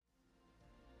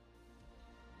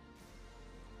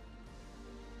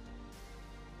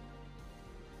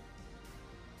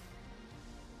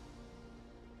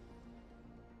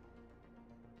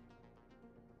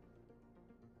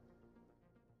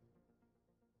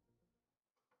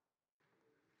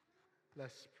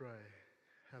Let's pray.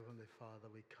 Heavenly Father,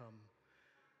 we come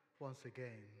once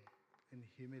again in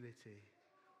humility,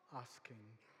 asking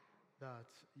that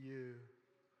you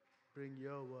bring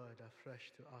your word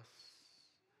afresh to us.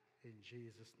 In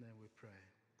Jesus' name we pray.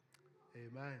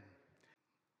 Amen.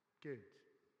 Good.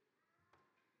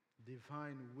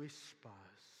 Divine whispers.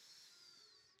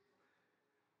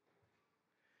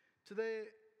 Today,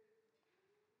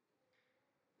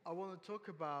 I want to talk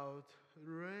about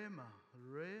rhema.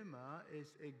 Rhema is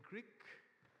a Greek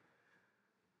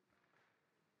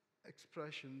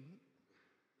expression,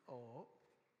 or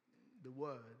the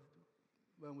word.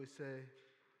 When we say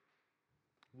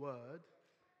word,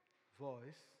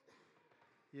 voice,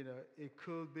 it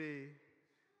could be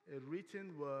a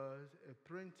written word, a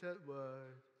printed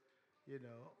word,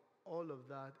 all of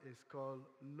that is called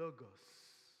logos.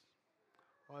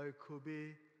 Or it could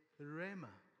be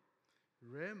rhema.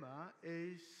 Rhema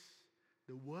is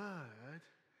the word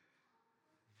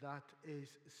that is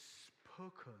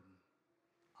spoken,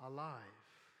 alive,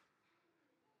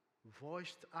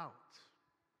 voiced out.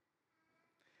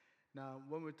 Now,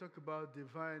 when we talk about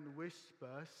divine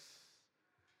whispers,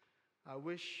 I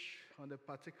wish on a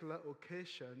particular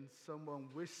occasion someone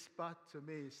whispered to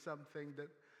me something that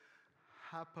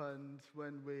happened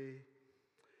when we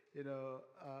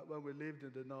lived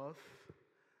in the north.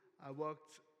 I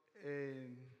worked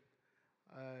in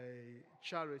a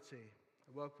charity.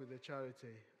 I worked with a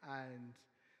charity. And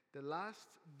the last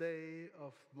day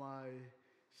of my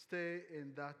stay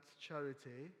in that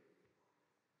charity,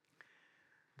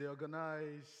 they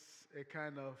organized a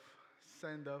kind of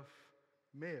send-off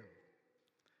meal.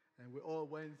 And we all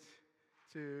went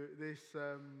to this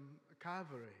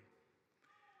cavalry.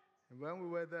 And when we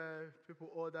were there, people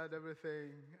ordered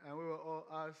everything, and we were all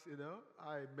asked,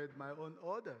 I made my own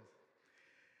orders.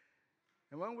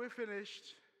 And when we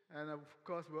finished, and of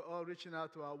course we're all reaching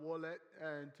out to our wallet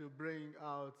and to bring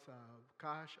out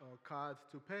cash or cards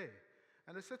to pay.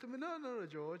 And they said to me, no,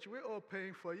 George, we're all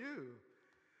paying for you.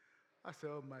 I said,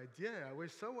 oh my dear, I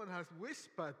wish someone has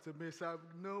whispered to me so I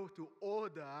know to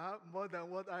order more than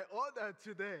what I ordered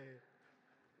today.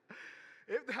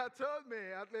 If they had told me,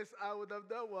 at least I would have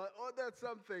done what? Ordered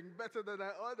something better than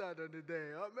I ordered on the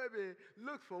day. Or maybe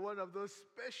looked for one of those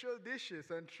special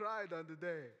dishes and tried on the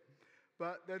day.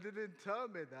 But they didn't tell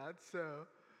me that, so,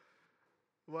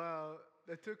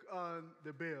 they took on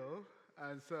the bill,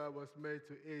 and so I was made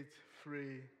to eat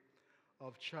free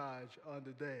of charge on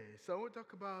the day. So we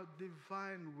talk about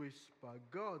divine whisper,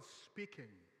 God speaking.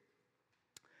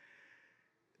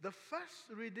 The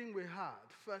first reading we had,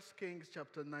 1 Kings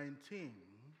chapter 19,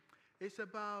 is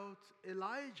about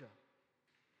Elijah.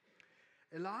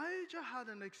 Elijah had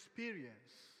an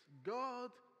experience.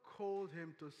 God called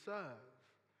him to serve.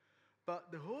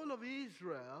 But the whole of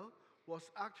Israel was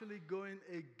actually going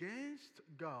against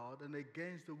God and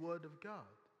against the word of God.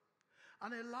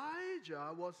 And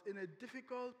Elijah was in a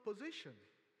difficult position.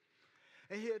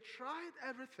 And he had tried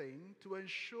everything to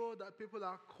ensure that people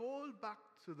are called back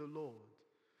to the Lord.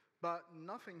 But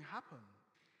nothing happened.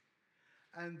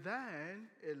 And then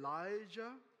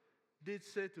Elijah did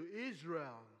say to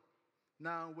Israel,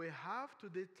 now we have to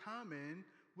determine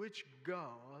which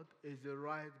God is the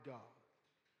right God.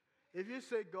 If you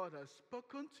say God has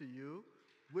spoken to you,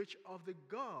 which of the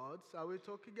gods are we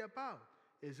talking about?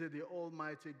 Is it the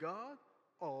Almighty God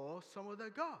or some other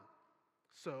God?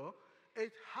 So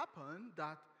it happened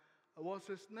that, what's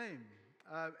his name?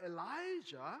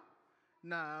 Elijah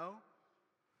now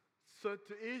said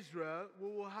to Israel, we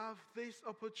will have this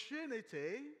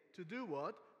opportunity to do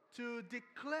what? To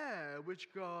declare which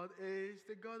God is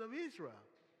the God of Israel.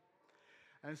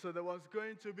 And so there was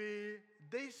going to be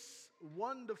this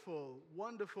wonderful,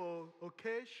 wonderful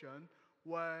occasion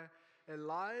where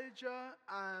Elijah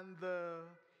and the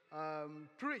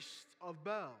priest of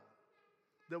Baal,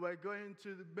 they were going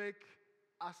to make,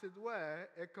 as it were,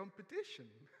 a competition.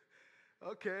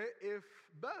 Okay, if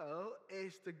Baal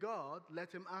is the God,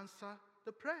 let him answer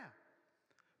the prayer.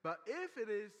 But if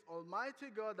it is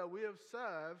Almighty God that we have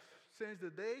served since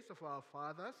the days of our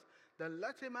fathers, then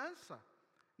let him answer.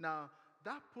 Now,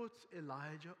 that puts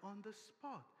Elijah on the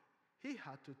spot. He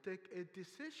had to take a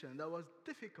decision that was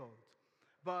difficult.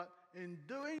 But in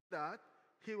doing that,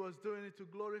 he was doing it to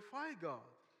glorify God.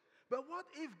 But what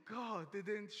if God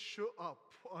didn't show up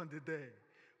on the day?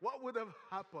 What would have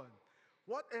happened?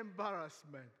 What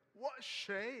embarrassment. What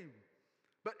shame.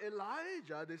 But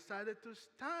Elijah decided to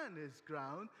stand his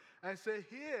ground and say,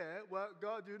 here, well,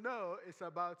 God, it's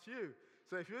about you.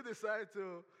 So if you decide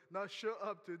to not show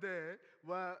up today,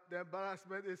 well, the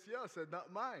embarrassment is yours and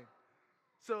not mine.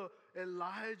 So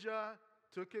Elijah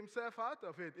took himself out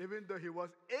of it, even though he was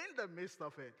in the midst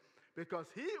of it. because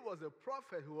he was a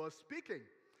prophet who was speaking.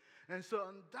 And so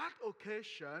on that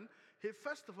occasion, he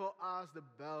first of all asked the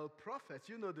Baal prophets.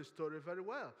 You know the story very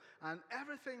well. And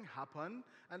everything happened,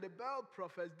 and the Baal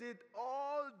prophets did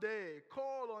all day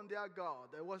call on their God.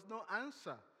 There was no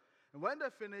answer. And when they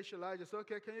finished, Elijah said,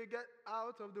 okay, can you get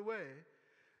out of the way?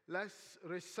 Let's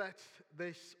reset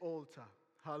this altar.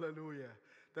 Hallelujah.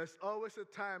 There's always a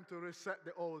time to reset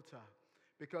the altar.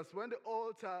 Because when the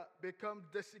altar becomes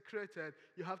desecrated,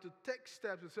 you have to take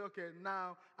steps and say, okay,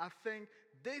 now I think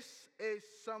this is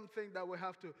something that we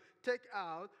have to take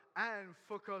out and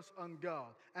focus on God.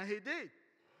 And he did.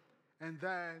 And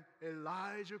then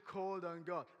Elijah called on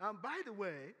God. And by the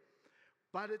way,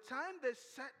 by the time they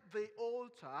set the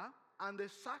altar and they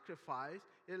sacrificed,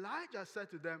 Elijah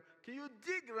said to them, can you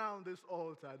dig around this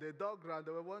altar? They dug around.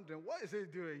 They were wondering, what is he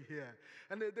doing here?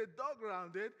 And they dug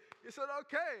around it. He said,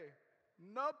 okay,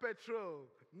 no petrol,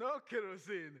 no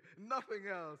kerosene, nothing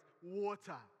else,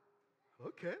 water.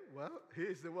 Okay, well,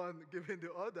 he's the one giving the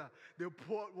order. They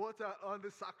poured water on the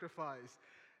sacrifice.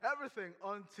 Everything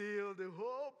until the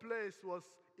whole place was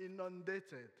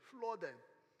inundated, flooded.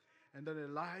 And then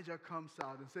Elijah comes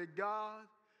out and says, God,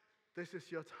 this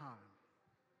is your time.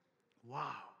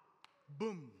 Wow.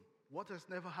 Boom. What has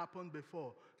never happened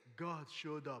before? God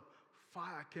showed up.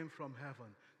 Fire came from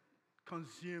heaven,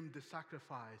 consumed the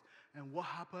sacrifice. And what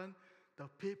happened? The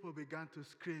people began to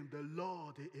scream, the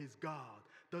Lord, He is God.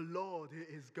 The Lord,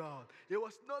 He is God. It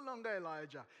was no longer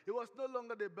Elijah. It was no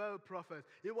longer the Baal prophet.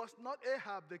 It was not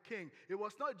Ahab the king. It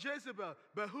was not Jezebel.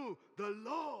 But who? The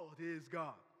Lord, He is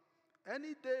God.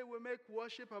 Any day we make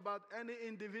worship about any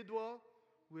individual,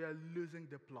 we are losing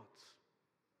the plot.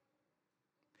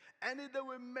 Any day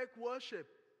we make worship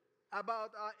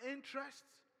about our interests,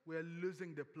 we are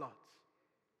losing the plot.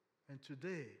 And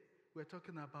today, we're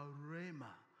talking about Rhema,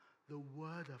 the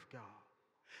Word of God.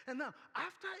 And now,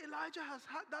 after Elijah has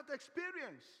had that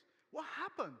experience, what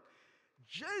happened?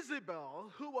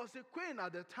 Jezebel, who was the queen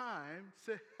at the time,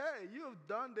 said, hey, you've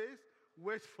done this,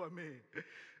 wait for me.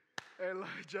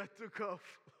 Elijah took off.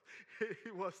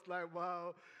 He was like,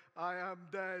 wow, I am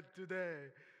dead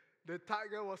today. The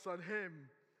target was on him,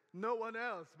 no one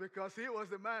else, because he was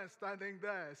the man standing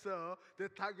there. So the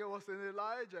target was in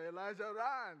Elijah. Elijah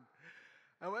ran.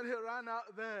 And when he ran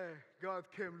out there, God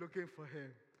came looking for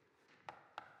him.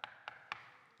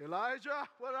 Elijah,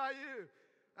 where are you?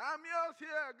 I'm yours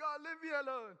here. God, leave me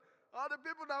alone. All the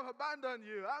people that have abandoned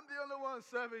you, I'm the only one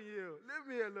serving you. Leave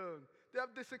me alone. They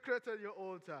have desecrated your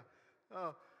altar.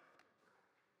 Oh.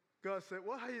 God said,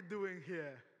 what are you doing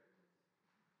here?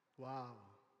 Wow.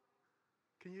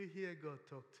 Can you hear God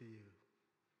talk to you?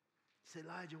 Say,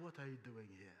 Elijah, what are you doing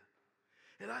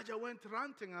here? Elijah went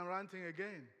ranting and ranting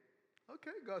again.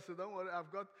 Okay, God said, don't worry,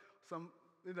 I've got some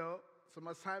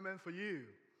assignment for you.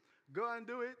 Go and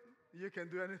do it. You can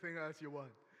do anything else you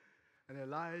want. And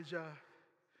Elijah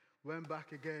went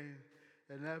back again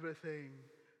and everything,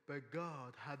 but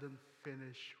God hadn't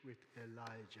finished with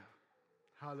Elijah.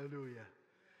 Hallelujah.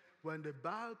 When the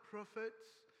Baal prophets,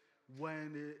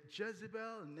 when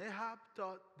Jezebel and Ahab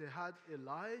thought they had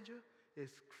Elijah,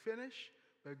 is finished,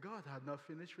 but God had not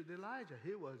finished with Elijah.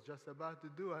 He was just about to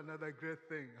do another great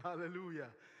thing. Hallelujah.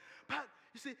 But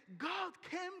you see, God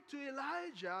came to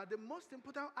Elijah. The most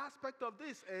important aspect of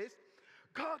this is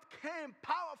God came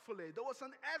powerfully. There was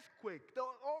an earthquake. There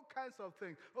were all kinds of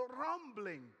things, a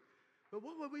rumbling. But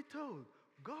what were we told?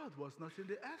 God was not in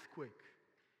the earthquake.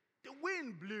 The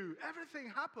wind blew.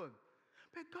 Everything happened.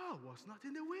 But God was not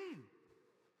in the wind.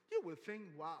 You would think,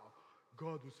 wow,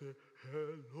 God would say,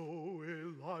 hello,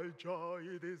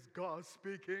 Elijah, it is God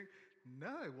speaking.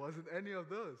 No, it wasn't any of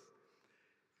those.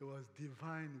 It was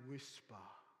divine whisper.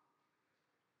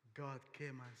 God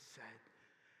came and said,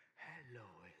 hello,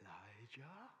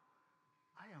 Elijah.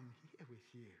 I am here with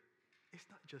you. It's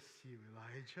not just you,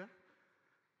 Elijah.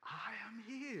 I am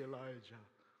here, Elijah.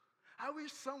 I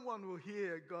wish someone will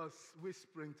hear God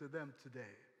whispering to them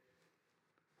today.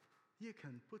 You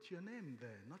can put your name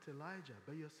there, not Elijah,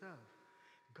 but yourself.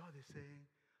 God is saying,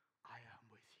 I am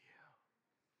with you.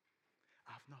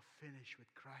 I've not finished with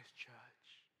Christ Church.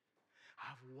 I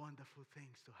have wonderful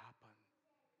things to happen.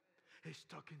 He's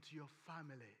talking to your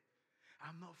family.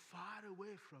 I'm not far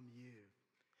away from you.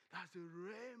 That's the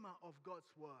rhema of God's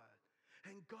word.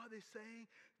 And God is saying,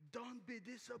 don't be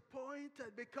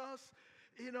disappointed because,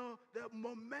 the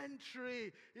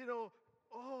momentary,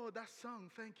 that song,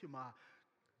 thank you, Ma.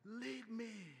 Lead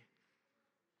me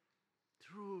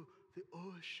through the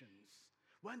oceans.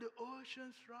 When the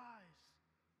oceans rise,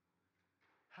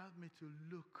 help me to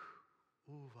look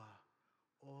over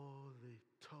all the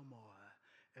turmoil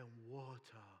and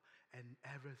water and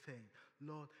everything.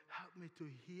 Lord, help me to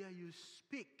hear you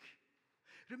speak.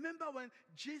 Remember when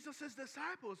Jesus'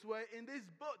 disciples were in this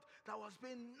boat that was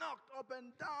being knocked up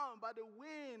and down by the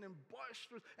wind and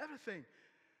boisterous, everything.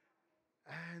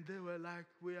 And they were like,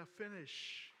 we are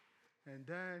finished. And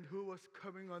then who was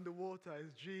coming on the water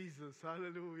is Jesus.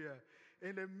 Hallelujah.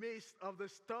 In the midst of the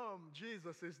storm,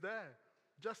 Jesus is there.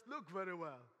 Just look very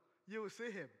well. You will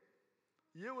see him.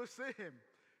 You will see him.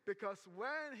 Because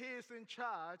when he is in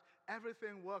charge,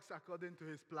 everything works according to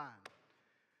his plan.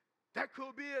 There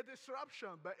could be a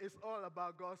disruption, but it's all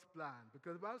about God's plan.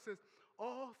 Because the Bible says,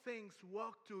 all things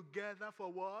work together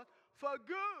for what? For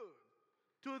good.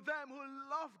 To them who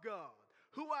love God,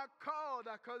 who are called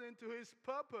according to his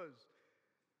purpose.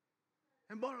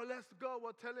 And more or less, God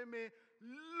was telling me,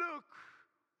 look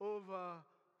over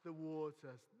the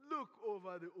waters, look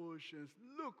over the oceans,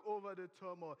 look over the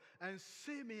turmoil, and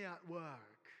see me at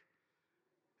work.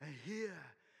 And here,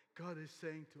 God is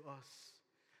saying to us,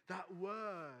 that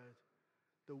word,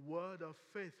 the word of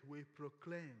faith we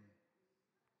proclaim.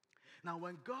 Now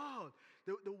when God,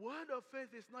 the word of faith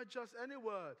is not just any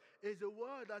word, it's a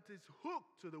word that is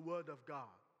hooked to the word of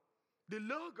God. The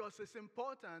logos is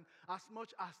important as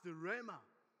much as the rhema.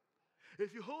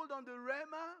 If you hold on the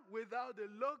rhema without the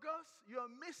logos, you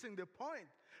are missing the point.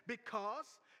 Because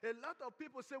a lot of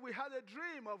people say we had a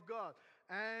dream of God,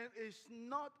 and it's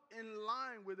not in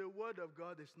line with the word of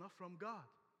God, it's not from God.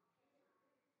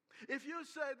 If you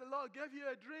say the Lord gave you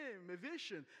a dream, a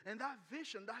vision, and that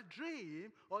vision, that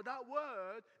dream, or that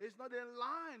word is not in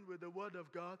line with the word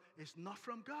of God, it's not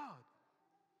from God.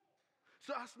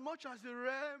 So as much as the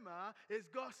rhema is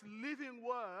God's living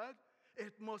word,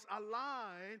 it must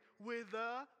align with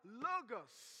the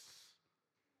logos,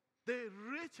 the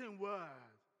written word.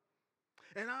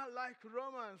 And I like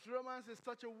Romans. Romans is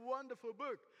such a wonderful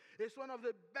book. It's one of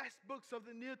the best books of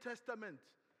the New Testament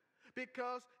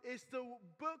because it's the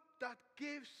book that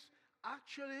gives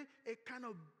actually a kind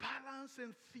of balance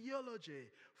in theology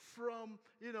from,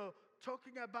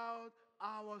 talking about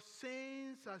our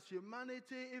sins as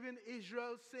humanity, even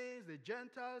Israel's sins, the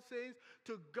Gentile sins,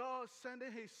 to God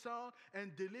sending his son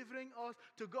and delivering us,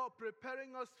 to God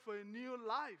preparing us for a new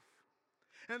life.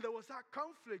 And there was that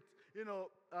conflict.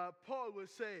 Paul will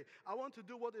say, I want to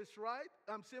do what is right.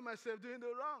 I'm seeing myself doing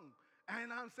the wrong.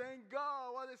 And I'm saying,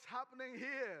 God, what is happening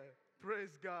here?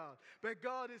 Praise God. But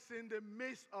God is in the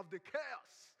midst of the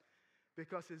chaos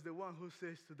because he's the one who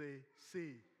says to the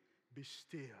sea, be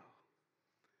still.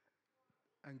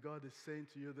 And God is saying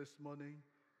to you this morning,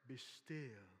 be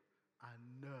still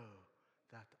and know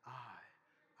that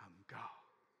I am God.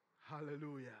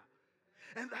 Hallelujah.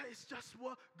 And that is just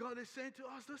what God is saying to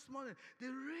us this morning. The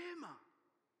Rhema.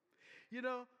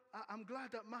 I'm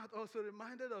glad that Matt also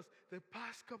reminded us the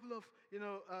past couple of,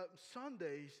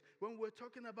 Sundays when we're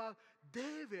talking about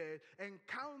David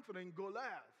encountering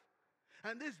Goliath.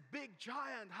 And this big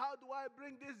giant, how do I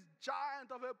bring this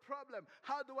giant of a problem?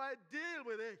 How do I deal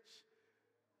with it?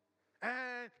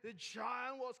 And the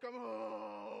giant was coming,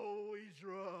 oh,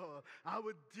 Israel, I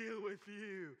would deal with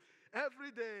you.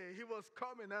 Every day he was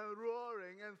coming and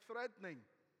roaring and threatening.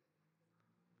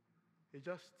 It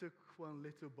just took one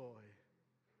little boy,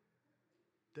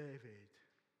 David,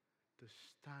 to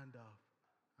stand up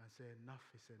and say, enough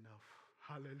is enough.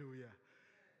 Hallelujah.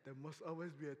 There must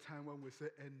always be a time when we say,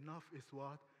 enough is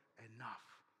what? Enough.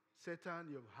 Satan,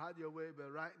 you've had your way,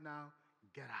 but right now,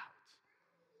 get out.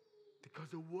 Because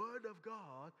the word of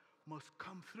God must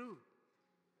come through.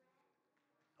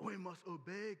 We must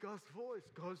obey God's voice,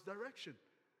 God's direction.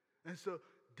 And so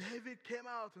David came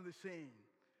out on the scene.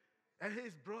 And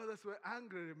his brothers were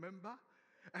angry, remember?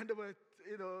 And they were,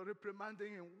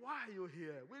 reprimanding him. Why are you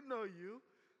here? We know you.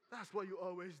 That's what you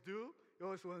always do. You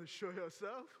always want to show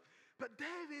yourself. But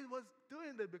David was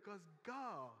doing it because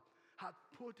God had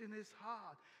put in his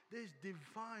heart this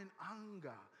divine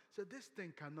anger. So this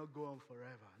thing cannot go on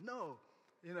forever. No,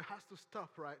 it has to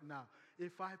stop right now.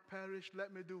 If I perish,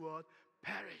 let me do what?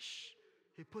 Perish.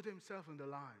 He put himself in the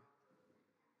line.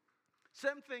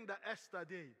 Same thing that Esther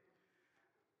did.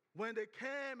 When they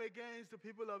came against the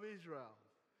people of Israel,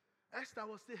 Esther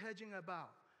was still hedging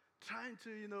about, trying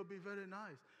to, be very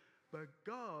nice. But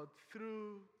God,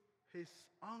 through his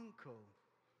uncle,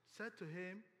 said to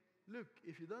him, look,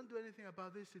 if you don't do anything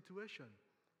about this situation,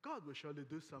 God will surely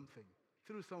do something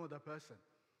through some other person.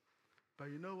 But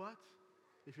you know what?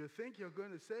 If you think you're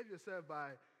going to save yourself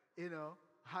by,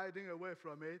 hiding away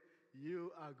from it,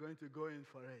 you are going to go in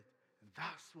for it. And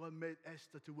that's what made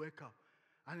Esther to wake up.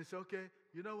 And it's okay,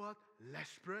 you know what?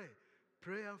 Let's pray.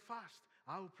 Pray and fast.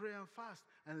 I will pray and fast.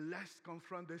 And let's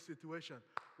confront this situation.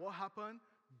 What happened?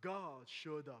 God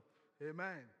showed up.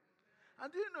 Amen.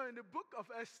 And do you know, in the book of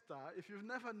Esther, if you've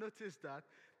never noticed that,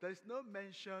 there's no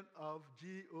mention of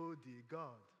God,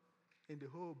 God, in the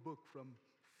whole book from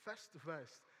first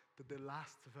verse to the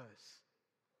last verse.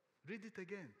 Read it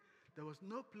again. There was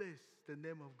no place the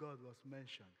name of God was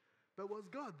mentioned. But was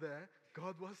God there?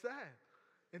 God was there.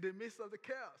 In the midst of the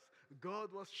chaos, God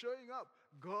was showing up.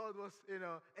 God was,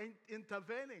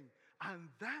 intervening. And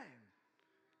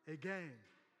then, again,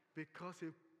 because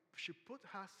she put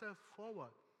herself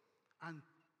forward and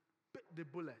bit the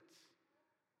bullets,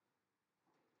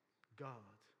 God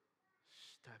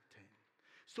stepped in.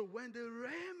 So when the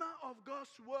rhema of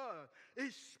God's word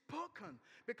is spoken,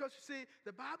 because you see,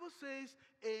 the Bible says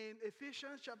in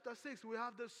Ephesians chapter 6, we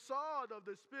have the sword of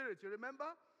the Spirit. You remember?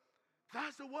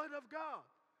 That's the word of God.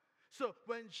 So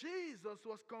when Jesus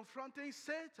was confronting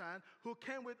Satan, who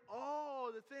came with all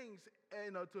the things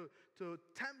to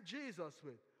tempt Jesus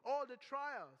with, all the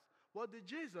trials, what did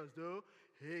Jesus do?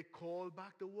 He called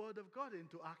back the word of God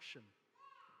into action.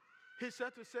 He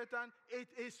said to Satan, it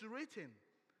is written.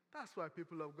 That's why,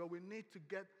 people of God, we need to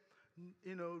get,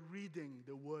 reading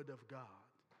the word of God.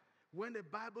 When the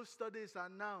Bible study is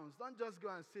announced, don't just go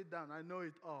and sit down, I know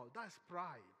it all. That's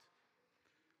pride.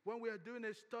 When we are doing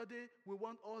a study, we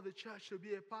want all the church to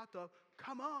be a part of.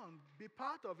 Come on, be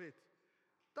part of it.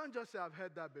 Don't just say, I've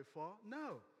heard that before.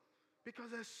 No.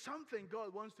 Because there's something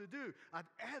God wants to do at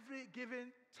every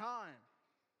given time.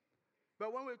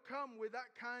 But when we come with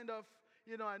that kind of,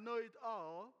 I know it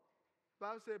all, the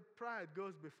Bible says pride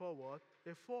goes before what?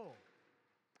 A fall.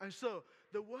 And so,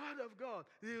 the word of God,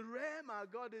 the rhema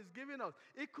God is giving us,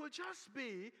 it could just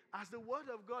be as the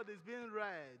word of God is being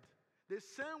read. The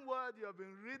same word you have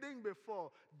been reading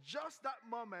before, just that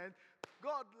moment,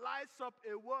 God lights up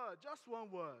a word, just one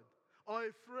word, or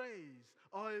a phrase,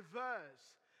 or a verse,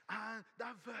 and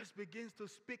that verse begins to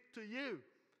speak to you.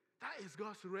 That is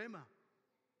God's rhema,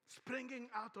 springing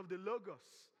out of the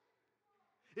Logos.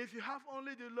 If you have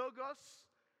only the Logos,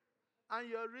 and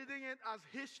you're reading it as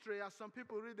history, as some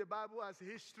people read the Bible as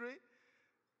history,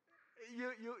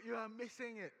 you are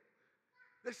missing it.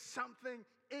 There's something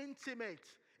intimate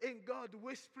in God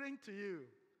whispering to you.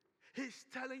 He's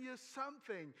telling you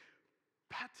something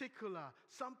particular,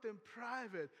 something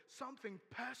private, something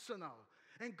personal.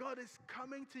 And God is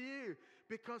coming to you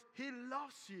because He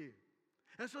loves you.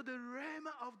 And so the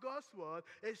rhema of God's word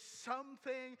is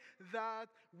something that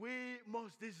we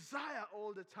must desire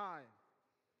all the time.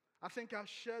 I think I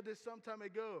shared this some time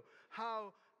ago,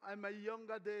 how in my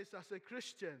younger days as a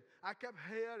Christian, I kept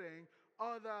hearing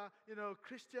other,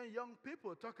 Christian young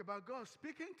people talk about God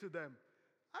speaking to them.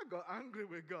 I got angry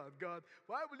with God. God,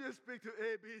 why will you speak to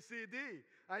A, B, C, D,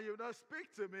 and you not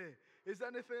speak to me? Is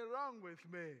anything wrong with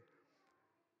me?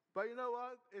 But you know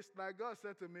what? It's like God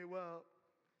said to me, well,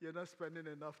 you're not spending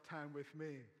enough time with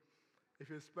me. If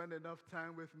you spend enough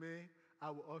time with me, I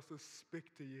will also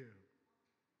speak to you.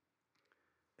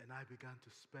 And I began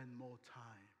to spend more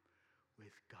time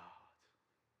with God.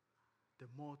 The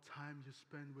more time you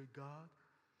spend with God,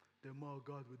 the more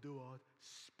God will do what?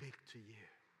 Speak to you.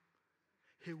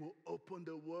 He will open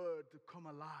the word to come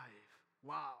alive.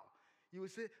 Wow. You will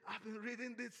say, I've been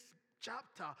reading this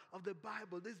chapter of the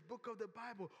Bible, this book of the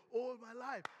Bible, all my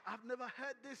life. I've never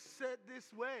heard this said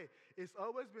this way. It's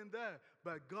always been there,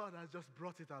 but God has just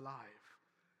brought it alive.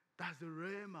 That's the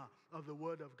rhema of the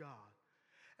word of God.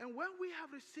 And when we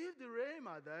have received the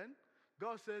rhema, then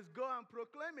God says, go and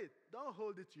proclaim it. Don't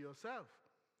hold it to yourself.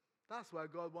 That's why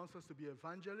God wants us to be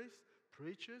evangelists,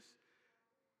 preachers,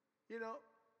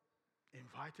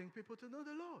 inviting people to know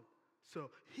the Lord. So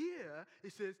here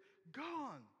it says, go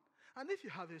on. And if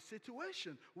you have a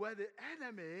situation where the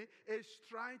enemy is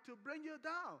trying to bring you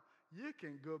down, you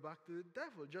can go back to the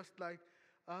devil, just like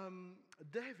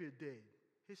David did.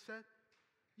 He said,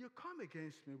 you come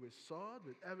against me with sword,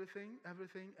 with everything.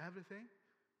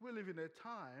 We live in a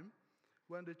time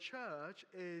when the church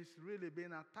is really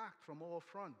being attacked from all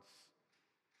fronts.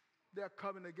 They are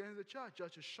coming against the church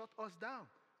just to shut us down.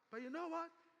 But you know what?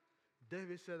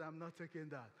 David said, I'm not taking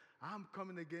that. I'm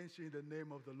coming against you in the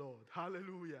name of the Lord.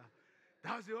 Hallelujah.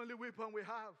 That's the only weapon we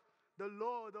have. The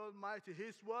Lord Almighty,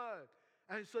 His word.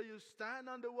 And so you stand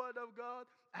on the word of God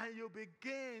and you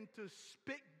begin to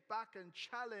speak back and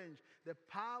challenge the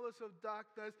powers of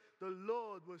darkness. The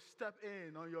Lord will step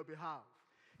in on your behalf.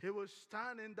 He will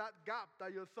stand in that gap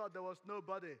that you thought there was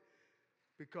nobody,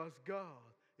 because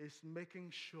God is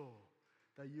making sure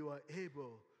that you are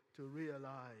able to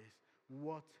realize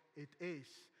what it is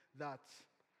that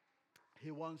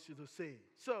He wants you to see.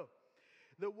 So,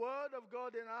 the word of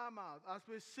God in our mouth, as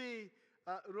we see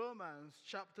Romans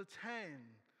chapter 10,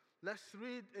 let's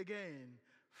read again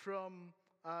from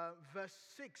verse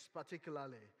 6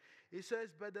 particularly. He says,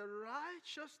 but the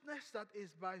righteousness that is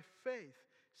by faith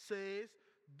says,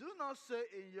 do not say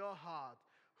in your heart,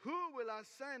 who will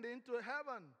ascend into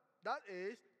heaven? That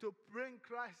is, to bring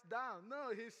Christ down.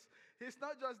 No, he's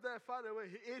not just there far away.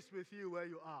 He is with you where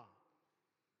you are.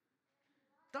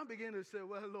 Don't begin to say,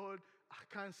 well, Lord, I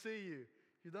can't see you.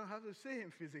 You don't have to see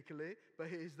him physically, but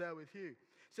he is there with you.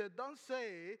 So don't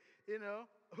say,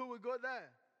 who will go there?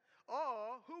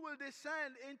 Or who will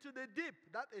descend into the deep?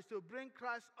 That is to bring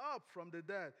Christ up from the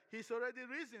dead. He's already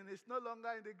risen. He's no longer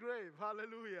in the grave.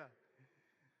 Hallelujah.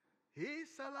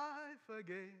 He's alive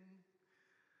again.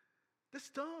 The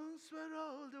stones were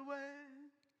rolled away.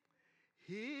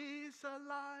 He's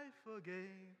alive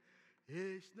again.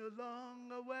 He's no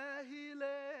longer where he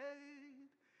lay.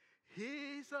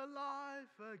 He's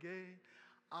alive again.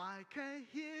 I can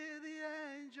hear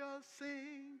the angels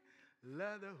sing.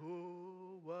 Let the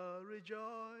whole world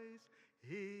rejoice.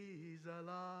 He's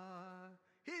alive.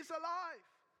 He's alive.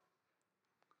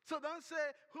 So don't say,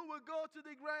 who will go to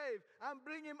the grave and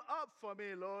bring him up for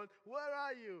me, Lord? Where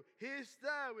are you? He's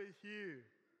there with you.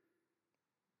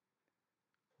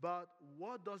 But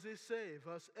what does it say?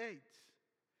 Verse 8.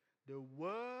 The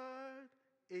word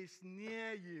is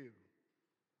near you.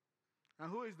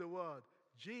 And who is the word?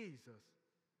 Jesus.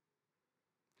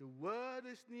 The word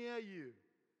is near you.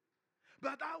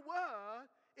 But that word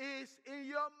is in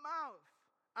your mouth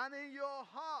and in your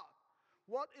heart.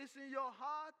 What is in your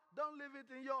heart, don't leave it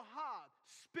in your heart.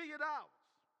 Speak it out.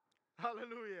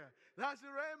 Hallelujah. That's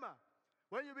the rhema.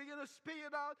 When you begin to speak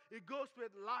it out, it goes with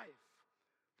life.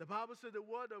 The Bible says the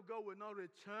word of God will not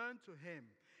return to him.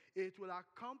 It will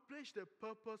accomplish the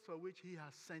purpose for which he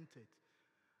has sent it.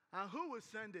 And who will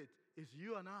send it? It's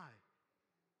you and I.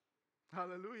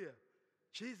 Hallelujah.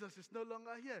 Jesus is no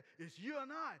longer here. It's you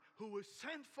and I who will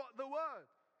send forth the word.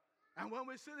 And when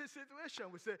we see this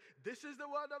situation, we say, this is the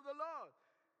word of the Lord.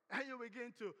 And you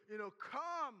begin to,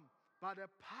 come by the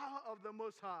power of the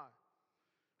Most High.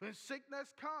 When sickness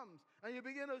comes and you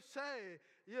begin to say,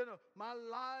 my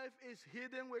life is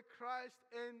hidden with Christ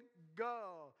in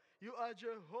God. You are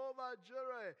Jehovah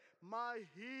Jireh, my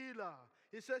healer.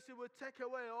 He says he will take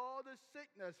away all the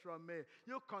sickness from me.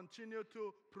 You continue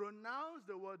to pronounce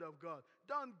the word of God.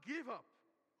 Don't give up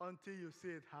until you see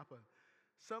it happen.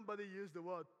 Somebody used the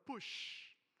word push.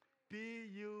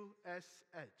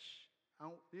 P-U-S-H.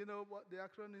 And you know what the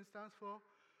acronym stands for?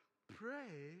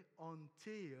 Pray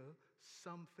until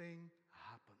something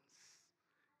happens.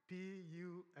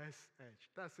 P-U-S-H.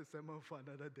 That's a sermon for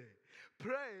another day.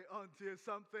 Pray until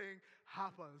something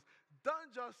happens. Don't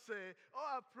just say,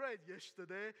 I prayed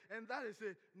yesterday, and that is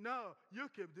it. No, you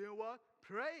keep doing what?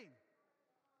 Praying.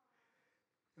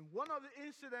 In one of the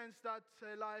incidents that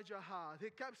Elijah had,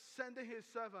 he kept sending his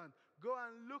servant, go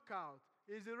and look out.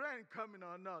 Is the rain coming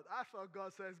or not? I thought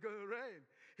God said it's going to rain.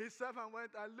 His servant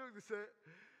went and looked and said,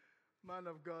 man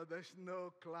of God, there's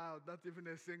no cloud, not even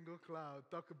a single cloud.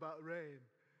 Talk about rain.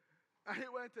 And he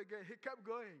went again. He kept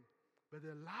going. But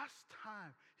the last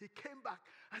time he came back,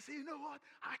 I said, you know what?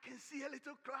 I can see a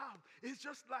little cloud. It's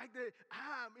just like the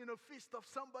arm in a fist of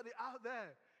somebody out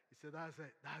there. He said, that's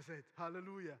it. That's it.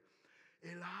 Hallelujah.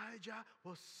 Elijah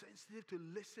was sensitive to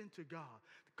listen to God.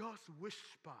 God's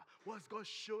whisper was God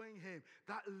showing him.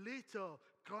 That little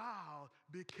cloud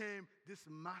became this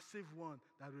massive one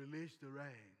that released the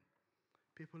rain.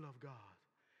 People of God,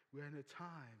 we're in a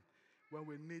time when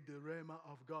we need the rhema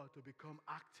of God to become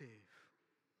active.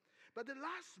 But the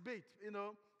last bit,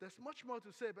 there's much more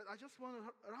to say, but I just want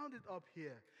to round it up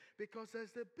here because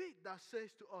there's the bit that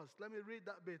says to us, let me read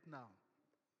that bit now.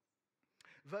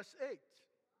 Verse 8.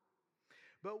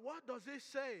 But what does it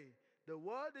say? The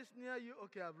word is near you.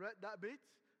 Okay, I've read that bit.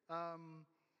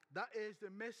 That is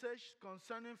the message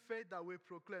concerning faith that we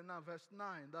proclaim. Now, verse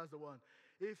 9, that's the one.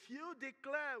 If you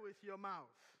declare with your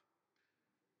mouth,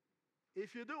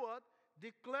 if you do what?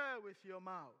 Declare with your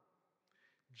mouth,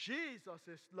 Jesus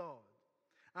is Lord,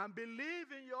 and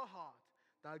believe in your heart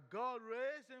that God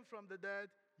raised him from the dead,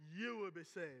 you will be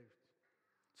saved.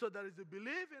 So there is the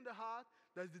belief in the heart,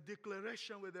 there's the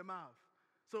declaration with the mouth.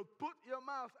 So put your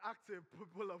mouth active,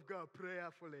 people of God,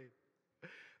 prayerfully.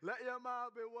 Let your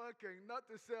mouth be working, not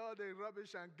to say all the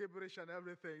rubbish and gibberish and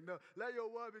everything. No, let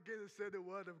your word begin to say the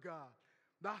word of God.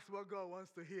 That's what God wants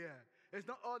to hear. It's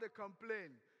not all the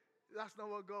complaint. That's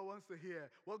not what God wants to hear.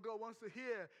 What God wants to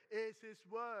hear is his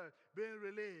word being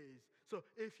released. So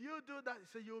if you do that,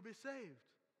 so you'll be saved.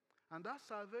 And that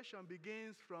salvation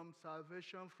begins from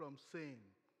salvation from sin.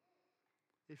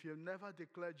 If you've never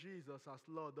declared Jesus as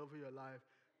Lord over your life,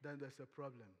 then there's a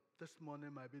problem. This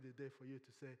morning might be the day for you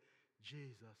to say,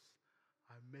 Jesus,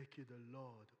 I make you the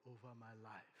Lord over my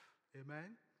life.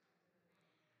 Amen?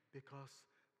 Because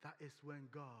that is when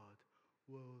God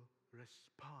will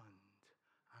respond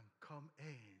and come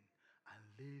in and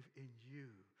live in you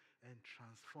and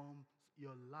transform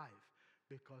your life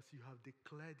because you have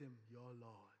declared him your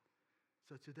Lord.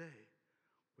 So today,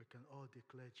 we can all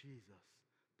declare Jesus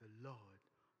the Lord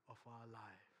of our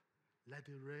life. Let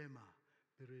the Rhema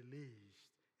be released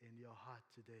in your heart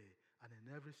today and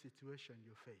in every situation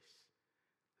you face.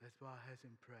 Let's bow our heads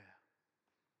in prayer.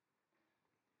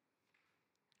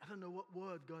 I don't know what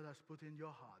word God has put in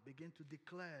your heart. Begin to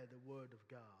declare the word of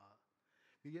God.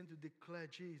 Begin to declare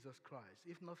Jesus Christ.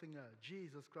 If nothing else,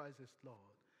 Jesus Christ is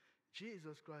Lord.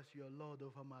 Jesus Christ, your Lord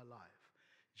over my life.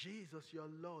 Jesus, your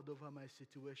Lord over my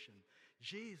situation.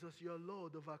 Jesus, your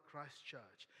Lord over Christ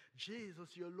Church.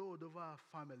 Jesus, your Lord over our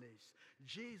families.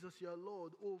 Jesus, your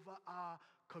Lord over our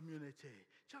community.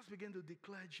 Just begin to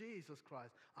declare Jesus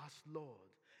Christ as Lord.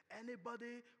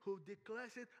 Anybody who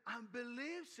declares it and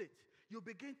believes it, you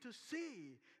begin to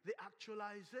see the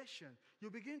actualization.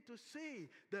 You begin to see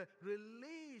the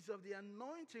release of the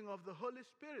anointing of the Holy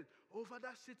Spirit over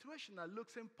that situation that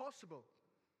looks impossible.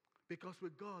 Because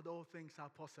with God, all things are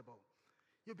possible.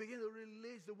 You begin to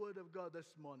release the word of God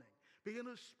this morning. Begin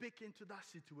to speak into that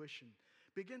situation.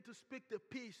 Begin to speak the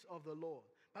peace of the Lord.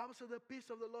 Bible says the peace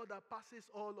of the Lord that passes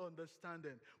all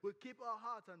understanding will keep our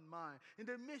heart and mind. In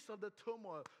the midst of the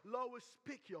turmoil, Lord, we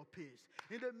speak your peace.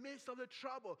 In the midst of the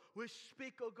trouble, we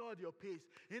speak, oh God, your peace.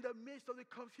 In the midst of the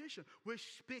confusion, we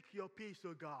speak your peace,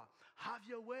 oh God. Have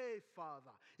your way, Father.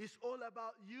 It's all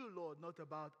about you, Lord, not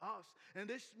about us. And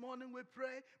this morning we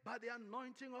pray by the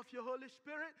anointing of your Holy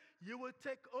Spirit, you will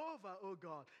take over, oh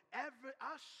God, every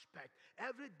aspect,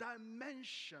 every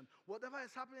dimension, whatever is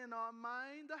happening in our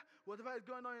mind, whatever is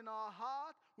going on in our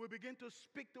heart, we begin to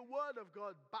speak the word of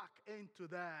God back into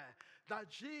there, that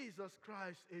Jesus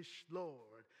Christ is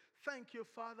Lord. Thank you,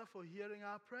 Father, for hearing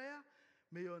our prayer.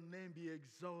 May your name be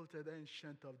exalted,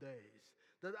 Ancient of Days.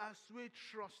 That as we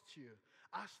trust you,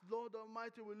 as Lord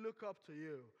Almighty we look up to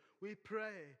you, we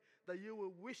pray that you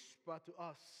will whisper to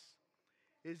us.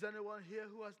 Is anyone here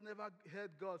who has never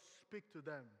heard God speak to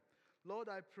them? Lord,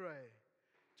 I pray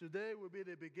today will be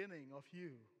the beginning of you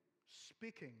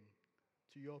speaking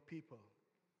to your people,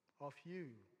 of you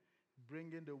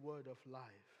bringing the word of life.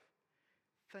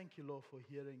 Thank you, Lord, for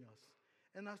hearing us.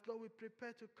 And as Lord, we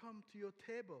prepare to come to your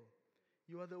table,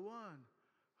 you are the one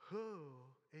who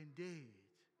indeed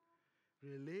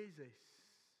releases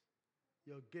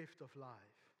your gift of life.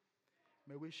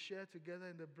 May we share together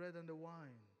in the bread and the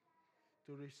wine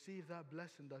to receive that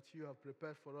blessing that you have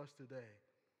prepared for us today.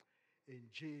 In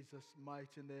Jesus'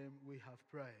 mighty name we have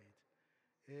prayed.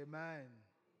 Amen.